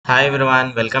Hi everyone,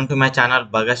 welcome to my channel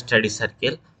బగా study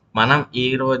circle. మనం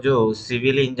ఈరోజు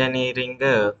civil engineering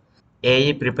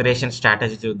AE preparation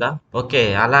strategy చూద్దాం. Okay,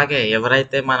 అలాగే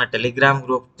ఎవరైతే మన టెలిగ్రామ్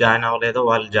గ్రూప్ జాయిన్ అవ్వలేదో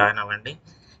వాళ్ళు జాయిన్ అవ్వండి.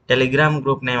 టెలిగ్రామ్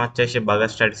గ్రూప్ నేమ్ వచ్చేసి బగా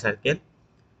స్టడీ సర్కిల్.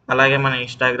 అలాగే మన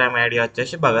ఇన్స్టాగ్రామ్ ఐడి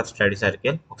వచ్చేసి బగా స్టడీ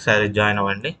సర్కిల్. ఒకసారి జాయిన్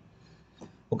అవ్వండి.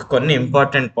 కొన్ని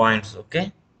important points. Okay,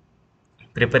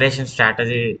 preparation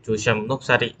strategy చూసే ముందు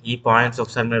ఒకసారి ఈ పాయింట్స్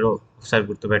ఒకసారి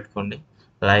గుర్తుపెట్టుకోండి,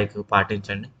 లైక్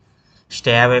పాటించండి.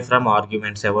 Stay away from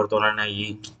arguments. ఎవరితోనైనా ఈ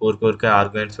ఊరికే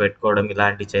ఆర్గ్యుమెంట్స్ పెట్టుకోవడం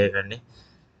ఇలాంటివి చేయకండి.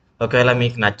 ఒకవేళ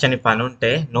మీకు నచ్చని పని ఉంటే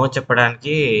నో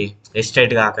చెప్పడానికి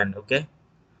ఎస్టేట్ కాకండి. Okay,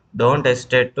 don't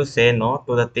estate to say no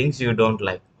to the things you don't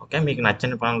like. Okay, మీకు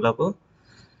నచ్చని పనులకు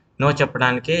నో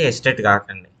చెప్పడానికి ఎస్టేట్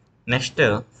కాకండి. నెక్స్ట్,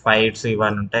 ఫైట్స్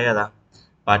ఇవన్నీ ఉంటాయి కదా,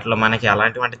 వాటిలో మనకి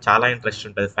అలాంటివి అంటే చాలా ఇంట్రెస్ట్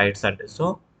ఉంటుంది, ఫైట్స్ అంటే. సో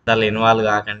దానిలో ఇన్వాల్వ్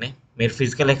కాకండి. మీరు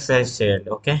ఫిజికల్ ఎక్సర్సైజ్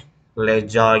చేయండి. ఓకే, లేదు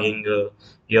జాగింగ్,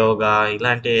 యోగా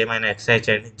ఇలాంటివి ఏమైనా ఎక్సర్సైజ్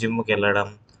చేయండి. జిమ్కి వెళ్ళడం,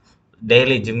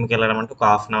 డైలీ జిమ్కి వెళ్ళడం అంటే ఒక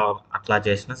హాఫ్ అన్ అవర్ అట్లా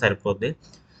చేసినా సరిపోద్ది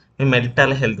మీ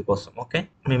మెంటల్ హెల్త్ కోసం. ఓకే,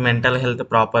 మీ మెంటల్ హెల్త్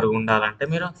ప్రాపర్గా ఉండాలంటే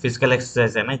మీరు ఫిజికల్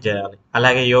ఎక్సర్సైజ్ అనేది చేయాలి.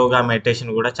 అలాగే యోగా,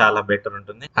 మెడిటేషన్ కూడా చాలా బెటర్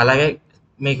ఉంటుంది. అలాగే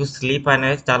మీకు స్లీప్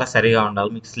అనేది చాలా సరిగా ఉండాలి.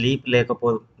 మీకు స్లీప్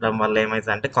లేకపోవడం వల్ల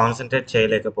ఏమైతుంది అంటే కాన్సన్ట్రేట్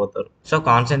చేయలేకపోతారు. సో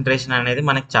కాన్సన్ట్రేషన్ అనేది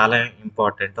మనకి చాలా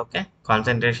ఇంపార్టెంట్. ఓకే,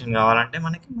 కాన్సన్ట్రేషన్ కావాలంటే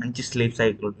మనకి మంచి స్లీప్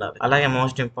సైకిల్ ఉండాలి. అలాగే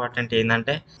మోస్ట్ ఇంపార్టెంట్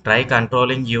ఏంటంటే try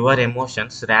controlling your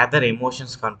emotions rather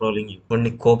emotions controlling you. ఇప్పుడు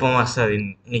నీకు కోపం వస్తుంది,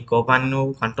 నీ కోపాన్ని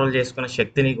నువ్వు కంట్రోల్ చేసుకునే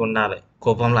శక్తి నీకు ఉండాలి.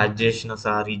 కోపంలో అది చేసిన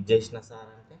సార్, ఇది చేసిన సార్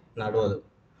అంటే నడవదు.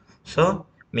 సో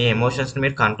మీ ఎమోషన్స్ని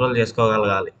మీరు కంట్రోల్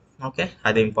చేసుకోగలగాలి. ఓకే,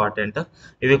 అది ఇంపార్టెంట్.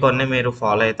 ఇవి కొన్ని మీరు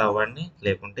ఫాలో అయితే అవ్వండి,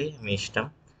 లేకుంటే మీ ఇష్టం.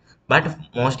 బట్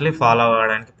మోస్ట్లీ ఫాలో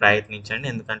అవ్వడానికి ప్రయత్నించండి,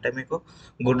 ఎందుకంటే మీకు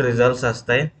గుడ్ రిజల్ట్స్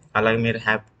వస్తాయి. అలాగే మీరు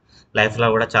లైఫ్లో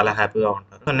కూడా చాలా హ్యాపీగా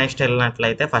ఉంటారు. సో నెక్స్ట్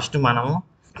వెళ్ళినట్లయితే ఫస్ట్ మనము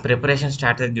ప్రిపరేషన్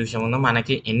స్ట్రాటజీ చూసే ముందు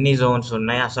మనకి ఎన్ని జోన్స్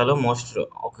ఉన్నాయి అసలు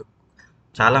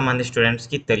చాలా మంది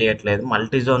స్టూడెంట్స్కి తెలియట్లేదు.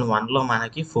 మల్టీ జోన్ 1లో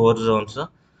మనకి 4 జోన్స్,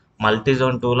 మల్టీ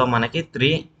జోన్ 2లో మనకి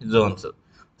 3 జోన్స్.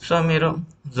 సో మీరు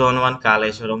zone 1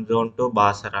 Kaleshwaram, zone 2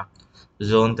 Basara,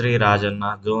 zone 3 Rajanna,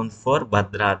 zone 4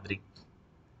 Bhadradri,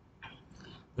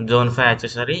 zone 5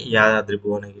 వచ్చేసరి Yadadri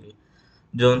Bhuvanagiri,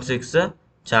 zone 6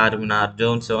 Charminar,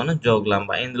 zone 7 Jogulamba.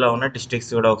 ఇందులో ఉన్న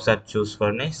డిస్ట్రిక్ట్స్ కూడా ఒకసారి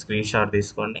చూసుకోండి, స్క్రీన్ షాట్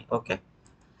తీసుకోండి. ఓకే,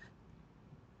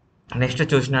 నెక్స్ట్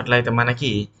చూసినట్లయితే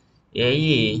మనకి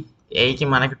ఏఈకి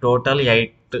మనకి టోటల్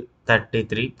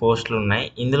 833 పోస్టులు ఉన్నాయి.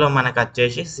 ఇందులో మనకు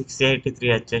వచ్చేసి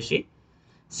 683 వచ్చేసి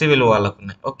సివిల్ వాళ్ళకు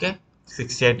ఉన్నాయి. ఓకే,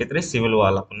 683 సివిల్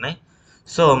వాళ్ళకు ఉన్నాయి.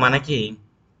 సో మనకి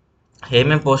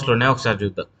ఏమేమి పోస్టులు ఉన్నాయో ఒకసారి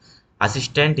చూద్దాం.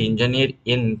 Assistant engineer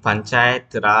in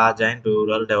Panchayat Raj and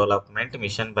rural development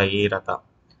machine Bhagiratha.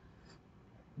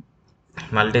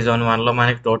 Multi zone 1లో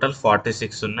మనకి టోటల్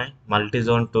 46 ఉన్నాయి. మల్టీ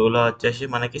జోన్ 2లో వచ్చేసి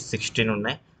మనకి 16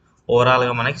 ఉన్నాయి.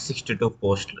 ఓవరాల్గా మనకి 62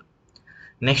 పోస్టులు.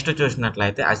 నెక్స్ట్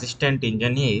చూసినట్లయితే assistant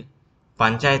engineer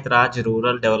Panchayat Raj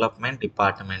rural development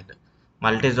department.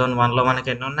 Multi zone 1లో మనకి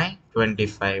ఎన్ని ఉన్నాయి?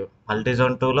 25. మల్టీ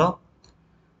జోన్ 2లో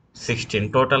 16.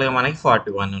 టోటల్గా మనకి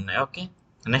 41 ఉన్నాయి. ఓకే,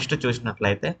 నెక్స్ట్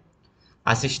చూసినట్లయితే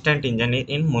assistant engineer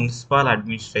in municipal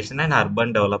administration and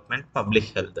urban development public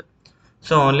health.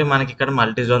 So only మనకి ఇక్కడ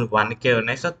మల్టీ జోన్ 1కే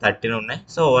ఉన్నాయి. సో 13 ఉన్నాయి.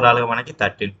 సో ఓవరాల్గా మనకి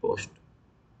 13 పోస్ట్.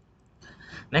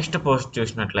 నెక్స్ట్ పోస్ట్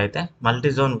చూసినట్లయితే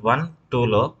మల్టీ జోన్ 1,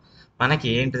 2లో మనకి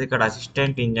ఏంటిది ఇక్కడ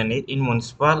assistant engineer in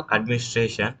municipal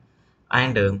administration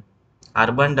and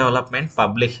urban development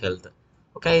public health.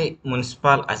 Okay,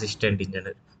 municipal assistant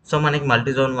engineer. So మనకి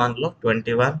మల్టీ జోన్ 1లో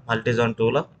 21, మల్టీ జోన్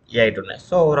 2లో 8 ఉన్నాయి.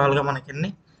 సో ఓవరాల్గా మనకి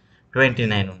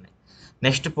 29 ఉన్నాయి.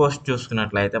 నెక్స్ట్ పోస్ట్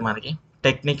చూసుకున్నట్లయితే మనకి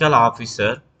technical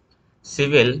officer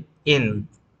civil in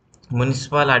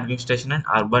municipal administration and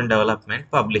urban development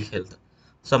public health.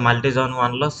 So multi zone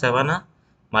 1లో 7,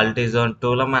 multi zone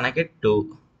 2లో మనకి 2.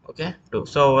 ఓకే, 2.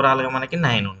 సో ఓవరాల్గా మనకి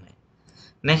 9 ఉన్నాయి.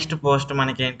 నెక్స్ట్ పోస్ట్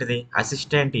మనకి ఏంటిది?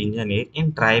 Assistant engineer in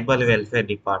tribal welfare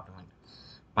department.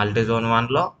 Multi zone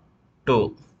 1లో 2,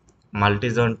 multi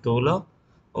zone 2లో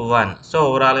 1. సో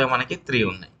ఓవరాల్గా మనకి 3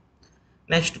 ఉన్నాయి.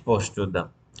 నెక్స్ట్ పోస్ట్ చూద్దాం.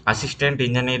 Assistant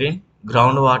engineer in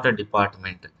ground water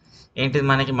department. ఏంటిది?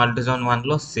 మనకి మల్టీ జోన్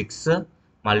 1లో 6,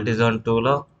 మల్టీ జోన్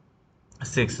 2లో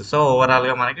 6. సో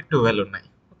ఓవరాల్గా మనకి 12 ఉన్నాయి.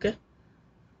 ఓకే,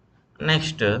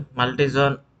 నెక్స్ట్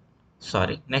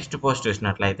నెక్స్ట్ పోస్ట్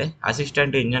చూసినట్లయితే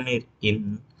assistant engineer in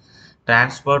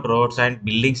transport roads and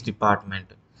buildings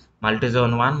department. Multi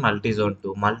zone 1, multi zone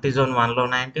 2. Multi zone 1లో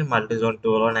 19, multi zone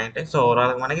 2లో 19. So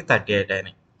ఓవరాల్గా మనకి 38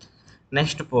 అయినాయి.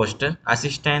 Next post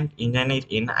assistant engineer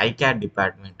in ICAT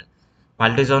department.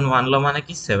 Multi zone 1లో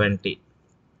మనకి 70,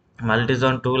 multi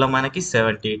zone 2లో మనకి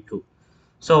 72.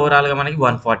 So ఓవరాల్గా మనకి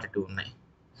 142 ఉన్నాయి.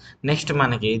 నెక్స్ట్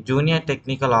మనకి junior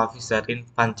technical officer in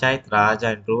Panchayat Raj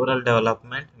and rural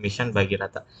development machine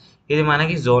Bhagiratha. ఇది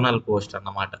మనకి జోనల్ పోస్ట్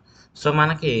అన్నమాట. సో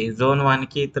మనకి జోన్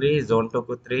 1కి 3, జోన్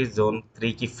 2కి 3, జోన్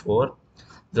 3కి 4,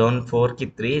 జోన్ 4కి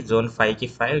 3, జోన్ 5కి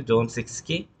 5, జోన్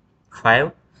 6కి 5,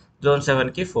 జోన్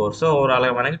 7కి 4. సో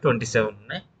ఓవరాల్గా మనకి 27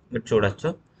 ఉన్నాయి, మీరు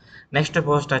చూడొచ్చు. నెక్స్ట్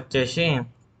పోస్ట్ వచ్చేసి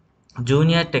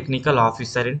junior technical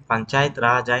officer in Panchayat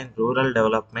Raj and rural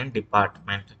development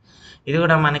department. ఇది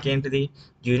కూడా మనకి ఏంటిది,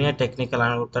 జూనియర్ టెక్నికల్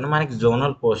అనుకుంటాను, మనకి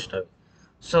జోనల్ పోస్ట్ అవి.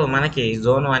 సో మనకి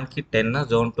జోన్ 1కి 10,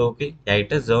 జోన్ 2కి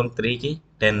 8, జోన్ 3కి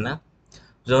 10,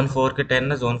 జోన్ 4కి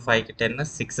 10, జోన్ 5కి 10,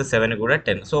 6, 7 కూడా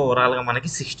 10. సో ఓవరాల్గా మనకి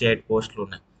 68 పోస్టులు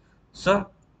ఉన్నాయి. సో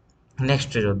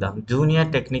నెక్స్ట్ చూద్దాం,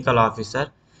 junior technical officer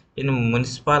in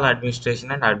municipal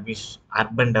administration and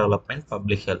urban development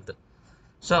public health.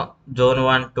 So zone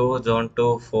 1, 2, zone 2,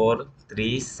 4,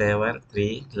 3, 7, 3,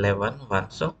 11, 1.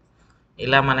 So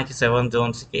ఇలా మనకి 7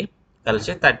 జోన్స్కి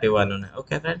కలిసి 31 ఉన్నాయి.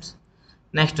 ఓకే ఫ్రెండ్స్,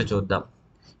 నెక్స్ట్ చూద్దాం.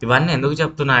 ఇవన్నీ ఎందుకు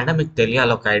చెప్తున్నా అంటే మీకు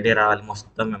తెలియాలి, ఒక ఐడియా రావాలి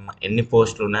మొత్తం ఎన్ని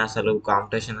పోస్టులు ఉన్నాయి, అసలు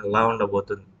కాంపిటీషన్ ఎలా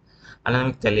ఉండబోతుంది అనేది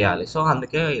మీకు తెలియాలి. సో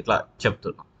అందుకే ఇట్లా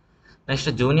చెప్తున్నాం. Next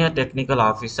junior technical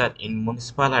officer in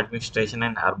municipal administration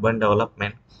and urban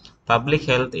development public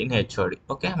health in HOD.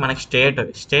 Okay, మనకి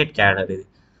స్టేట్ క్యాడర్ ఇది.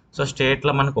 సో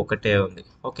స్టేట్లో మనకు ఒకటే ఉంది.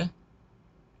 ఓకే,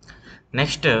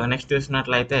 నెక్స్ట్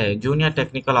చూసినట్లయితే junior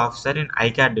technical officer in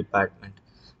ఐక్యాడ్ department.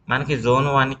 మనకి జోన్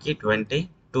 1కి 20,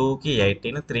 2కి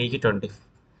 18, 3కి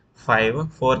 25,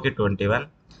 4కి 21,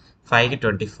 5కి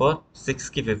 24,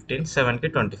 6కి 15, 7కి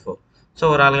 24. సో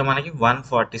ఓవరాల్గా మనకి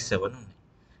 147 ఉంది.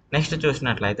 నెక్స్ట్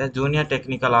చూసినట్లయితే junior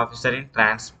technical officer in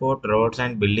transport roads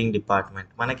and building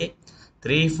department. మనకి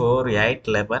 3, 4, 8,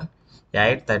 11,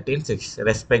 8, 13, 6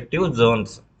 respective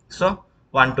Jones. So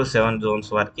 1 to 7 Jones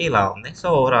వరకు ఇలా ఉంది. సో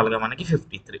ఓవరాల్గా మనకి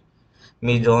 53.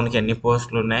 మీ జోన్కి ఎన్ని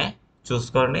పోస్టులు ఉన్నాయో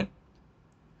చూసుకోండి.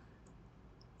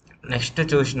 నెక్స్ట్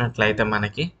చూసినట్లయితే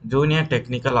మనకి junior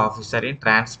technical officer in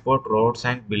transport roads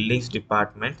and buildings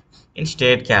department in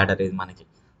state cadre ఇది మనకి.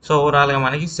 సో ఓవరాల్గా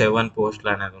మనకి 7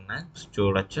 పోస్టులు అనేది ఉన్నాయి,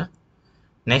 చూడొచ్చు.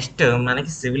 నెక్స్ట్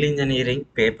మనకి సివిల్ ఇంజనీరింగ్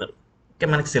పేపర్. ఓకే,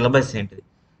 మనకి సిలబస్ ఏంటిది,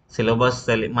 సిలబస్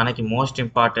మనకి మోస్ట్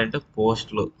ఇంపార్టెంట్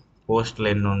పోస్టులు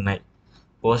ఎన్ని ఉన్నాయి,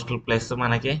 పోస్టులు ప్లస్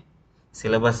మనకి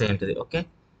సిలబస్ ఏంటిది. ఓకే,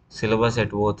 సిలబస్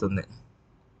ఎటు పోతుంది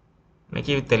మీకు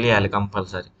ఇవి తెలియాలి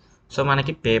కంపల్సరీ. సో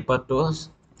మనకి పేపర్ 2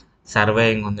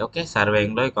 సర్వేయింగ్ ఉంది. ఓకే,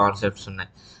 సర్వేయింగ్లో ఈ కాన్సెప్ట్స్ ఉన్నాయి.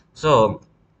 సో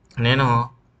నేను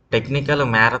టెక్నికల్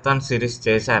మ్యారథాన్ సిరీస్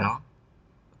చేశాను.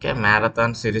 ఓకే,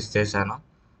 మ్యారథాన్ సిరీస్ చేశాను.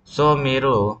 సో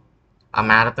మీరు ఆ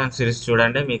మ్యారథాన్ సిరీస్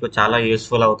చూడండి, మీకు చాలా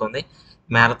యూస్ఫుల్ అవుతుంది.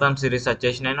 మ్యారథాన్ సిరీస్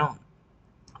వచ్చేసి నేను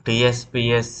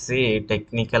TSPSC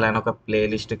టెక్నికల్ అని ఒక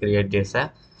ప్లేలిస్ట్ క్రియేట్ చేశా.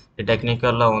 ఈ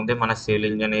టెక్నికల్లో ఉంది మన సివిల్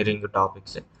ఇంజనీరింగ్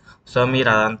టాపిక్స్. సో మీరు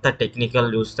అదంతా టెక్నికల్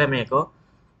చూస్తే మీకు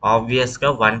ఆబ్వియస్గా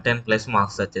 110+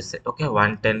 మార్క్స్ వచ్చేస్తాయి. Okay,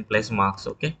 110+ marks.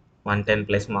 ఓకే,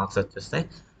 110+ మార్క్స్ వచ్చేస్తాయి.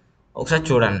 ఒకసారి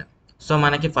చూడండి. సో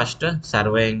మనకి ఫస్ట్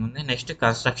సర్వేయింగ్ ఉంది, next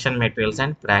construction materials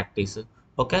and practice.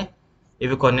 Okay,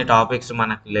 ఇవి కొన్ని టాపిక్స్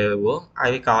మనకు లేవు,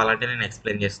 అవి కావాలంటే నేను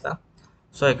ఎక్స్ప్లెయిన్ చేస్తాను.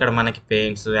 సో ఇక్కడ మనకి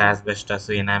పెయింట్స్, యాస్బెస్టస్,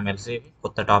 ఎనామెల్స్, ఇవి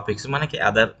కొత్త టాపిక్స్. మనకి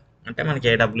అదర్ అంటే మనకి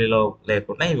AWలో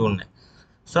లేకుండా ఇవి ఉన్నాయి.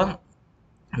 సో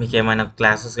మీకు ఏమైనా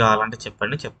క్లాసెస్ కావాలంటే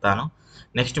చెప్పండి, చెప్తాను.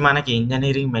 నెక్స్ట్ మనకి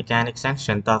engineering mechanics and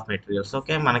strength of materials.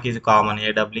 Okay, మనకి ఇది కామన్,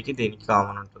 AWకి దీనికి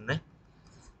కామన్ ఉంటుంది.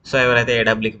 సో ఎవరైతే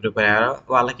AWకి ప్రిపేర్ అయ్యారో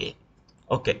వాళ్ళకి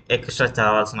ఓకే, ఎక్స్ట్రా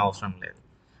చదవాల్సిన అవసరం లేదు.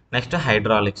 Next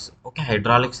hydraulics. ఓకే,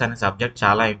 హైడ్రాలిక్స్ అనే సబ్జెక్ట్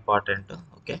చాలా ఇంపార్టెంట్.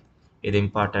 ఓకే, ఇది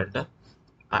ఇంపార్టెంట్,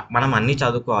 మనం అన్నీ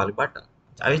చదువుకోవాలి, బట్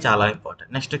అవి చాలా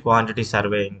important. Next quantity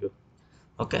surveying.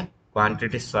 Okay,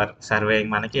 quantity surveying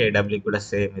మనకి AWకి కూడా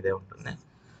సేమ్ ఇదే ఉంటుంది.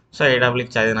 సో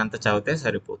AWకి చదివినంత చదివితే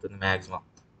సరిపోతుంది మ్యాక్సిమం.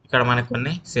 ఇక్కడ మనకి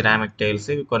కొన్ని సిరామిక్ టైల్స్,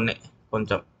 ఇవి కొన్ని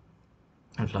కొంచెం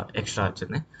అట్లా ఎక్స్ట్రా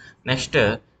వచ్చింది. Next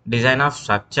design of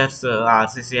structures,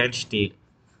 RCC and steel.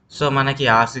 So మనకి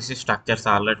RCC స్ట్రక్చర్స్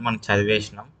ఆల్రెడీ మనం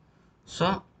చదివేసినాం. సో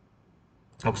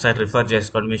ఒకసారి రిఫర్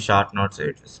చేసుకోండి మీ షార్ట్ నోట్స్,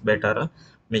 ఇట్స్ బెటర్.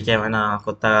 మీకు ఏమైనా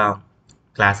కొత్త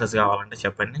క్లాసెస్ కావాలంటే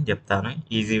చెప్పండి, నేను చెప్తాను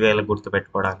ఈజీ వేలో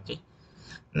గుర్తుపెట్టుకోవడానికి.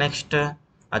 నెక్స్ట్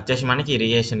వచ్చేసి మనకి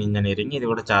ఇరిగేషన్ ఇంజనీరింగ్, ఇది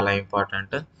కూడా చాలా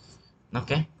ఇంపార్టెంట్.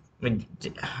 ఓకే,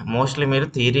 మోస్ట్లీ మీరు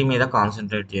థియరీ మీద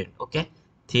కాన్సన్ట్రేట్ చేయండి. ఓకే,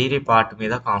 థియరీ పార్ట్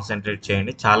మీద కాన్సన్ట్రేట్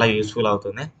చేయండి, చాలా యూస్ఫుల్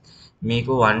అవుతుంది.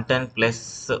 మీకు 110+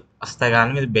 వస్తే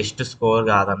కానీ మీది బెస్ట్ స్కోర్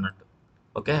కాదన్నట్టు.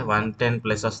 ఓకే,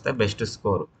 110+ వస్తే బెస్ట్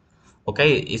స్కోరు. ఓకే,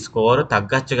 ఈ స్కోర్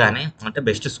తగ్గచ్చు కానీ, అంటే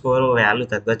బెస్ట్ స్కోర్ వాల్యూ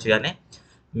తగ్గచ్చు కానీ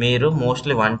మీరు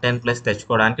మోస్ట్లీ 110+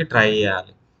 తెచ్చుకోవడానికి ట్రై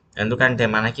చేయాలి. ఎందుకంటే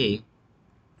మనకి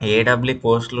AW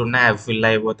పోస్టులు ఉన్నాయి, అవి ఫిల్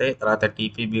అయిపోతాయి. తర్వాత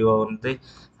TPBO ఉంది,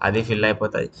 అది ఫిల్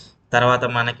అయిపోతుంది. తర్వాత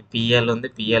మనకి PL ఉంది,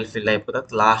 PL ఫిల్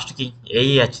అయిపోతుంది. లాస్ట్కి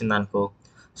AE వచ్చింది అనుకో.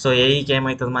 సో AEకి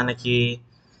ఏమవుతుంది, మనకి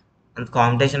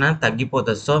కాంపిటీషన్ అనేది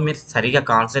తగ్గిపోతుంది. సో మీరు సరిగా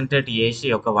కాన్సన్ట్రేట్ చేసి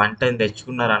ఒక 110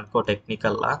 తెచ్చుకున్నారు అనుకో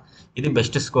టెక్నికల్‌లా, ఇది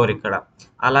బెస్ట్ స్కోర్ ఇక్కడ.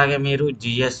 అలాగే మీరు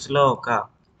జీఎస్‌లో ఒక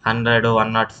 100,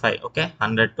 105 ఓకే.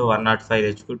 100-105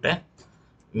 తెచ్చుకుంటే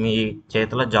మీ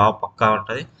చేతిలో జాబ్ పక్కా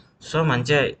ఉంటది. సో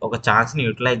మంచిగా ఒక ఛాన్స్‌ని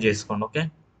యుటిలైజ్ చేసుకోండి. ఓకే.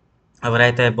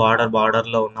 ఎవరైతే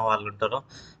బార్డర్‌లో ఉన్న వాళ్ళు ఉంటారో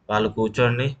వాళ్ళు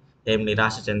కూర్చోండి. ఏం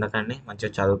నిరాశ చెందకండి.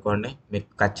 మంచిగా చదువుకోండి. మీకు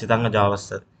ఖచ్చితంగా జాబ్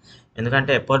వస్తది.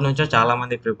 ఎందుకంటే ఎప్పటినుంచో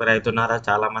చాలామంది ప్రిపేర్ అవుతున్నారు.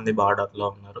 చాలామంది బార్డర్‌లో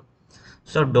ఉన్నారు.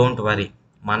 So don't worry.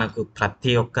 మనకు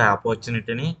ప్రతి ఒక్క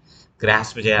ఆపర్చునిటీని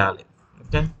గ్రాస్ప్ చేయాలి.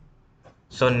 ఓకే.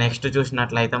 సో నెక్స్ట్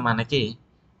చూసినట్లయితే మనకి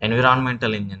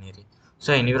environmental engineering.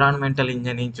 So environmental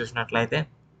engineering చూసినట్లయితే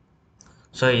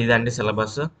సో ఇదండి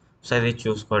సిలబస్. సో ఇది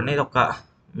చూసుకోండి. ఇది ఒక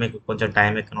మీకు కొంచెం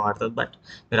టైం ఎక్కువ పడుతుంది. బట్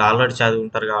మీరు ఆల్రెడీ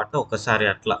చదువుంటారు కాబట్టి ఒక్కసారి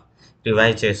అట్లా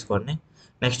రివైజ్ చేసుకోండి.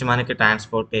 నెక్స్ట్ మనకి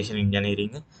ట్రాన్స్పోర్టేషన్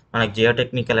ఇంజినీరింగ్. మనకి జియో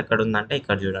టెక్నికల్ ఎక్కడ ఉందంటే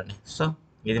ఇక్కడ చూడండి. సో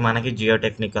ఇది మనకి geo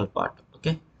technical part.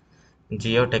 Okay.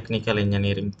 Geo technical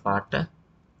engineering part.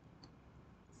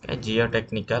 Okay. Geo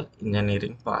technical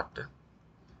engineering part.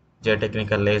 Geo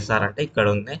technical లేదు సార్ అంటే ఇక్కడ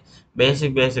ఉంది.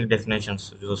 బేసిక్ డెఫినేషన్స్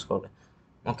చూసుకోండి.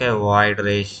 ఓకే. వాయిడ్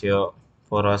రేషియో,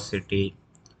 పోరోసిటీ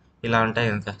ఇలా ఉంటాయి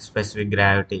ఇంకా స్పెసిఫిక్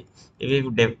గ్రావిటీ. ఇవి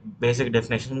బేసిక్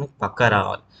డెఫినేషన్ మీకు పక్కా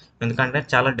రావాలి. ఎందుకంటే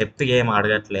చాలా డెప్త్‌గా ఏం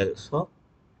అడగట్లేదు. సో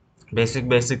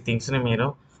బేసిక్ థింగ్స్‌ని మీరు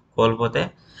కోల్పోతే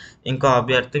ఇంకో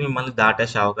అభ్యర్థి మిమ్మల్ని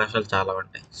దాటేసే అవకాశాలు చాలా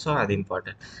ఉంటాయి. సో అది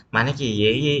ఇంపార్టెంట్. మనకి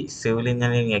ఏఈ సివిల్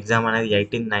ఇంజినీరింగ్ ఎగ్జామ్ అనేది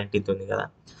 18, 19th ఉంది కదా!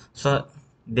 సో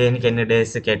దేనికి ఎన్ని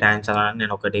డేస్ కేటాయించాలని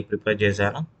నేను ఒకటి ప్రిపేర్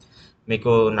చేశాను.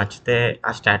 మీకు నచ్చితే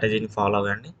ఆ స్ట్రాటజీని ఫాలో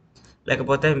అవ్వండి.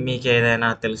 లేకపోతే మీకు ఏదైనా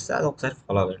తెలిస్తే అది ఒకసారి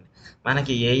ఫాలో అవ్వండి.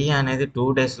 మనకి ఏఈ అనేది 2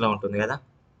 డేస్‌లో ఉంటుంది కదా!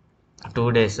 2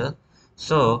 డేస్.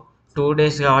 సో 2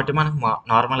 డేస్ కాబట్టి మనకు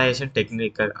నార్మలైజేషన్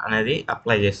టెక్నిక్ అనేది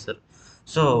అప్లై చేస్తారు.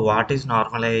 So what is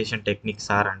normalisation technique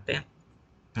sir అంటే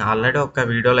ఆల్రెడీ ఒక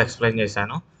వీడియోలో ఎక్స్‌ప్లెయిన్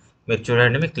చేశాను. మీరు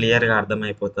చూడండి మీకు క్లియర్‌గా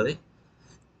అర్థమైపోతది.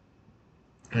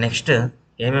 నెక్స్ట్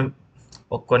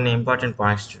కొన్ని ఇంపార్టెంట్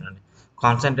పాయింట్స్ చూడండి.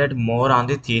 Concentrate more on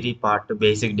the theory part,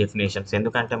 basic definitions.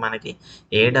 ఎందుకంటే మనకి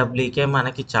ఏడబ్ల్యూకే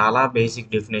మనకి చాలా బేసిక్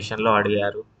డెఫినేషన్‌లో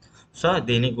అడిగారు. సో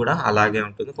దీనికి కూడా అలాగే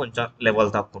ఉంటుంది. కొంచెం లెవెల్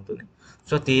తక్కువ ఉంటుంది.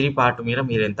 సో థియరీ పార్ట్ మీద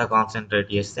మీరు ఎంత కాన్సంట్రేట్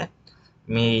చేస్తే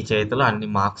మీ చేతిలో అన్ని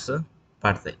మార్క్స్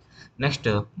పడతాయి. నెక్స్ట్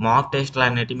మాక్ టెస్ట్‌లు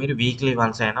అనేటివి మీరు వీక్లీ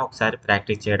వన్స్ అయినా ఒకసారి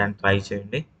ప్రాక్టీస్ చేయడానికి ట్రై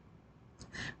చేయండి.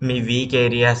 మీ వీక్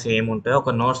ఏరియాస్ ఏముంటాయో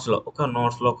ఒక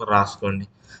నోట్స్‌లో రాసుకోండి.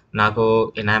 నాకు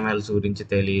ఎనామల్స్ గురించి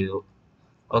తెలీదు.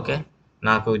 ఓకే.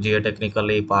 నాకు జియో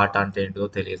టెక్నికల్ ఈ పార్ట్ అంటే ఏంటో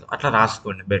తెలీదు. అట్లా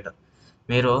రాసుకోండి బెటర్.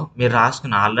 మీరు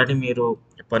రాసుకుని ఆల్రెడీ మీరు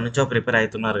ఎప్పటినుంచో ప్రిపేర్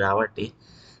అయితున్నారు కాబట్టి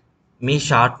మీ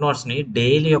షార్ట్ నోట్స్‌ని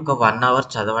డైలీ ఒక 1 అవర్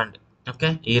చదవండి. ఓకే.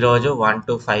 ఈరోజు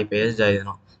 1-5 పేజెస్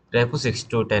చదివినాం. రేపు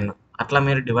 6-10 అట్లా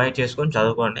మీరు డివైడ్ చేసుకొని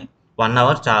చదువుకోండి. 1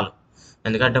 అవర్ చాలు.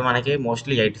 ఎందుకంటే మనకి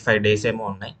మోస్ట్‌లీ 85 డేస్ ఏమో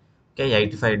ఉన్నాయి. ఓకే.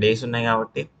 85 డేస్ ఉన్నాయి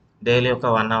కాబట్టి డైలీ ఒక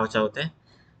 1 అవర్ చదివితే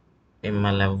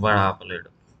మిమ్మల్ని ఎవ్వడు ఆపలేడు.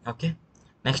 Okay.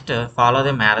 Next follow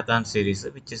the marathon series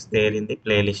which is there in the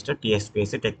playlist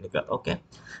TSPSC technical. Okay.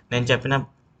 నేను చెప్పిన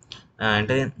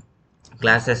ఏంటిది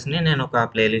క్లాసెస్‌ని నేను ఒక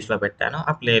ప్లేలిస్ట్‌లో పెట్టాను.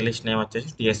 ఆ ప్లేలిస్ట్ నేమ్ వచ్చేసి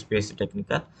టీఎస్పీఎస్సీ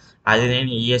టెక్నికల్. అది నేను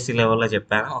ఈఎస్సీ లెవెల్‌లో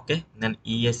చెప్పాను. ఓకే. నేను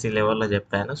ఈఎస్సీ లెవెల్‌లో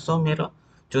చెప్పాను. సో మీరు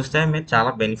చూస్తే మీరు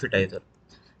చాలా బెనిఫిట్ అవుతారు.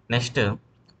 Next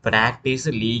practice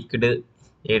leaked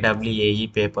ఏడబ్ల్యూఏఈ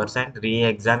papers and re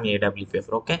exam ఏడబ్ల్యూ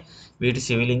paper. Okay. వీటి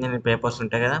సివిల్ ఇంజనీరింగ్ పేపర్స్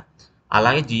ఉంటాయి కదా!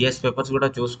 అలాగే జీఎస్ పేపర్స్ కూడా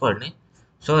చూసుకోండి.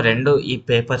 సో ఈ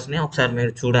పేపర్స్‌ని ఒకసారి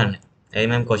మీరు చూడండి.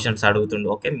 ఏమేమి క్వెషన్స్ అడుగుతుండు.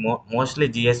 ఓకే. మోస్ట్‌లీ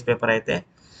జీఎస్ పేపర్ అయితే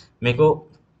మీకు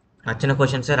నచ్చిన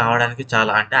క్వెషన్సే రావడానికి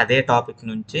చాలా అంటే అదే టాపిక్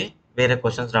నుంచి వేరే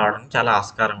క్వెషన్స్ రావడానికి చాలా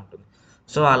ఆస్కారం ఉంటుంది.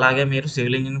 సో అలాగే మీరు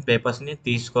సివిల్ ఇంజినీరింగ్ పేపర్స్‌ని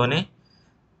తీసుకొని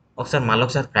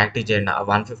మళ్ళొకసారి ప్రాక్టీస్ చేయండి. ఆ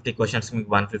 150 క్వెషన్స్ మీకు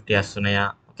 150 వస్తున్నాయా?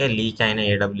 ఓకే. లీక్ అయిన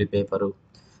ఏడబ్ల్యూ పేపరు,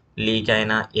 లీక్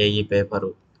అయిన ఏఈ పేపరు,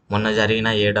 మొన్న జరిగిన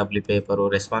ఏడబ్ల్యూ పేపరు,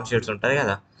 రెస్పాన్స్ షీట్స్ ఉంటది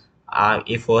కదా!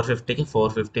 ఈ 450కి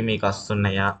 450 మీకు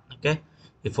వస్తున్నాయా? ఓకే.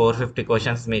 ఈ 450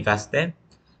 క్వెషన్స్ మీకొస్తే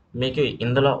మీకు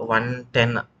ఇందులో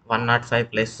 110, 105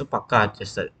 ప్లస్ పక్కా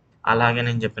వచ్చేస్తది. అలాగే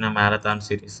నేను చెప్పిన మ్యారథాన్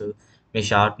సిరీస్ మీ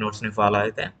షార్ట్ నోట్స్‌ని ఫాలో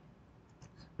అయితే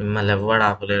మిమ్మల్ని ఎవ్వడు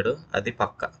ఆపలేడు. అది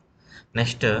పక్కా.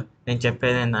 నెక్స్ట్ నేను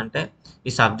చెప్పేదేందంటే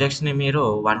ఈ సబ్జెక్ట్స్‌ని మీరు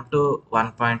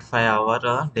 1-1.5 అవర్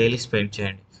డైలీ స్పెండ్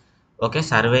చేయండి. ఓకే.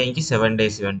 సర్వేయింగ్‌కి 7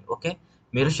 డేస్ ఇవ్వండి. ఓకే.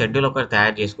 మీరు షెడ్యూల్ ఒకటి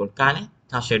తయారు చేసుకోండి. కానీ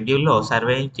ఆ షెడ్యూల్‌లో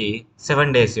సర్వేయింగ్‌కి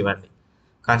 7 డేస్ ఇవ్వండి.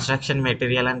 కన్‌స్ట్రక్షన్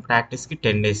మెటీరియల్ అండ్ ప్రాక్టీస్‌కి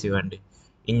 10 డేస్ ఇవ్వండి.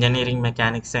 Engineering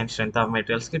mechanics and strength of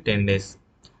మెటీరియల్స్‌కి 10 days.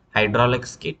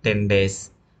 హైడ్రాలిక్స్‌కి 10 days.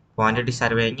 Quantity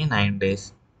సర్వేయింగ్‌కి 9 days.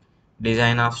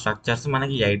 Design of structures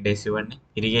మనకి 8 డేస్ ఇవ్వండి.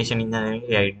 Irrigation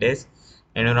ఇంజినీరింగ్‌కి 8 days.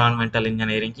 Environmental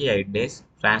ఇంజినీరింగ్‌కి 8 days.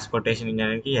 Transportation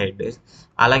ఇంజినీరింగ్‌కి 8 days.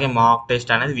 అలాగే మాక్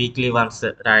టెస్ట్ అనేది వీక్లీ వన్స్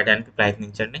రాయడానికి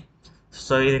ప్రయత్నించండి.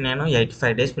 సో ఇది నేను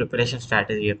 85 డేస్ ప్రిపరేషన్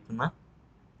స్ట్రాటజీ చెప్తున్నా.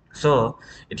 సో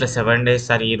ఇట్లా 7 డేస్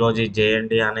సార్ ఈరోజు ఇది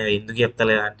చేయండి అనేది ఎందుకు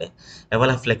చెప్తలేదంటే,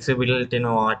 ఎవరి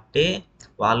ఫ్లెక్సిబిలిటీని బట్టి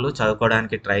వాళ్ళు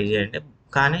చదువుకోవడానికి ట్రై చేయండి.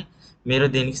 కానీ మీరు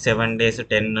దీనికి 7 డేస్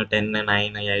 10, 10,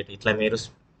 9, 8 ఇట్లా మీరు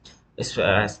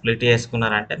స్ప్లిట్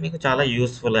చేసుకున్నారంటే మీకు చాలా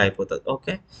యూస్ఫుల్గా అయిపోతుంది.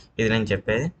 ఓకే, ఇది నేను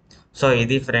చెప్పేది. సో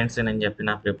ఇది ఫ్రెండ్స్ నేను చెప్పిన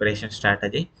ప్రిపరేషన్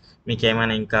స్ట్రాటజీ. మీకు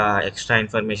ఏమైనా ఇంకా ఎక్స్ట్రా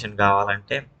ఇన్ఫర్మేషన్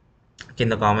కావాలంటే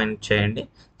కింద కామెంట్ చేయండి,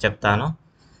 చెప్తాను.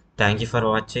 Thank you for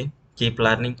watching. Keep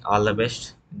learning. All the best.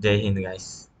 జై హింద్ గైస్.